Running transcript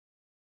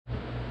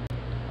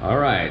All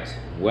right,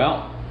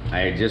 well,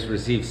 I just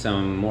received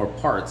some more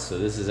parts, so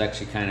this is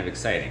actually kind of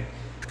exciting.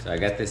 So I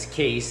got this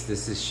case.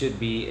 Should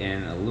be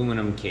an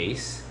aluminum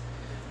case.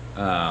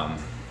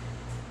 Let's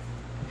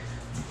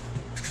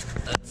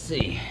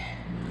see.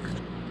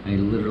 I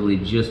literally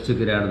just took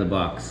it out of the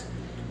box.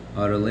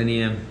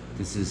 Autolinear.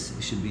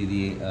 Should be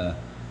the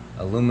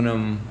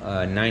aluminum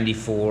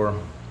 94.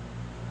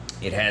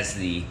 It has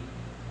the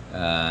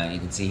you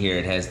can see here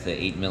it has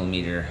the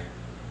 8mm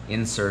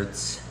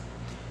inserts.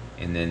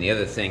 And then the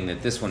other thing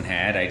that this one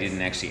had, I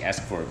didn't actually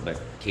ask for it, but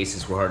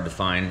cases were hard to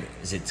find,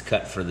 is it's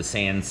cut for the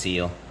sand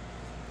seal.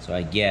 So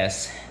I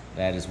guess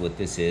that is what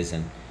this is,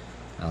 and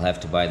I'll have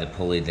to buy the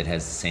pulley that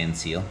has the sand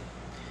seal.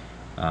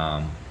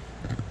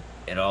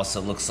 It also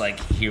looks like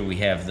here we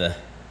have the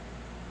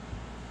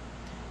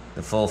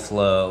full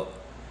flow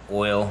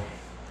oil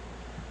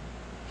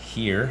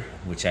here,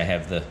 which I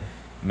have the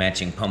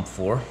matching pump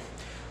for.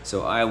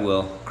 So I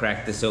will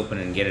crack this open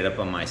and get it up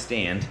on my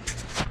stand.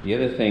 The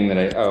other thing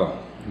that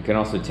you can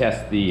also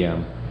test the,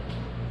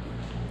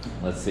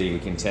 let's see, we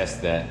can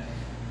test that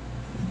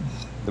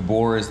the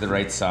bore is the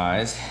right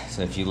size.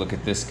 So if you look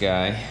at this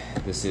guy,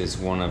 this is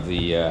one of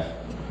the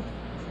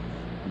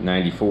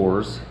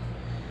 94s.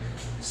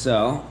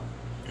 So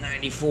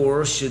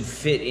 94 should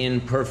fit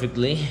in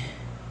perfectly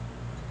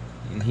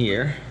in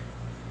here,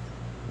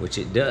 which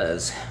it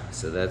does.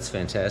 So that's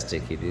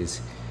fantastic. It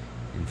is,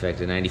 in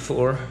fact, a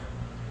 94.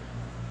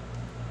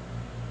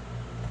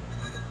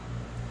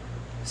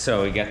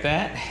 So we got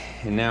that.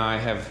 And now I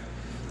have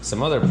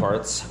some other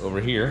parts over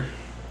here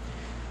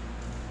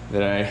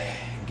that I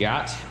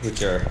got,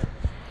 which are,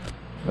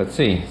 let's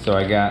see, so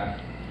I got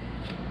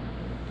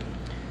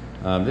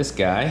this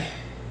guy.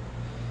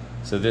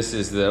 So this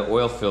is the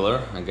oil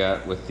filler I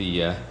got with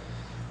the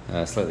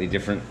slightly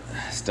different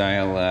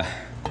style.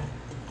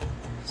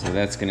 So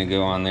that's gonna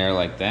go on there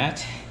like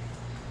that.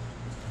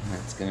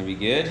 That's gonna be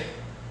good.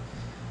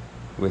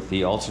 With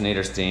the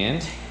alternator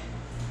stand,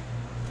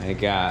 I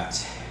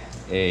got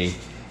a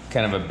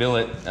kind of a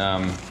billet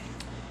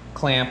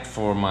clamp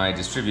for my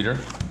distributor.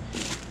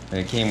 And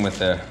it came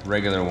with a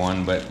regular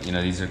one, but you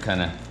know, these are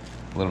kind of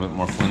a little bit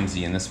more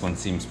flimsy, and this one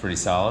seems pretty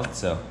solid,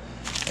 so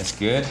that's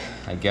good.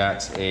 I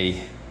got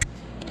a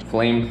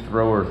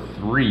Flamethrower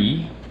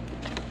 3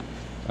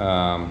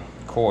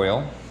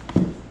 coil,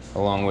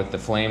 along with the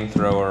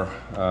Flamethrower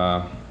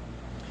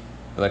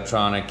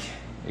electronic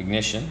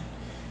ignition,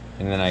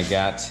 and then I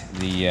got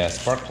the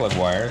spark plug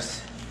wires.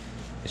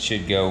 It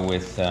should go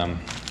with the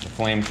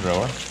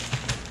Flamethrower,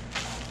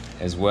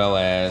 as well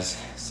as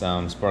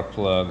some spark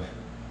plug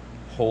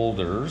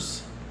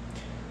holders.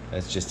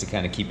 That's just to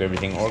kind of keep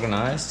everything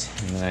organized.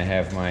 And then I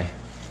have my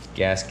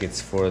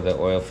gaskets for the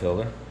oil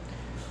filter.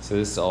 So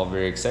this is all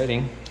very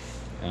exciting.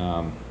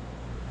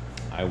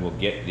 I will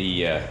get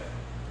the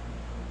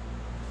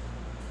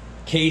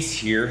case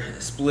here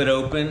split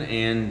open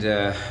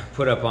and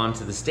put up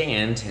onto the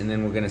stand, and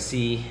then we're going to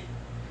see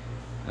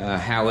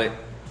how it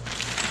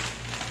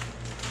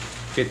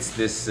fits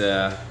this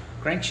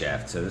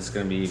crankshaft. So this is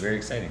going to be very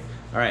exciting.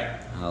 All right,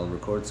 I'll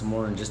record some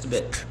more in just a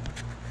bit.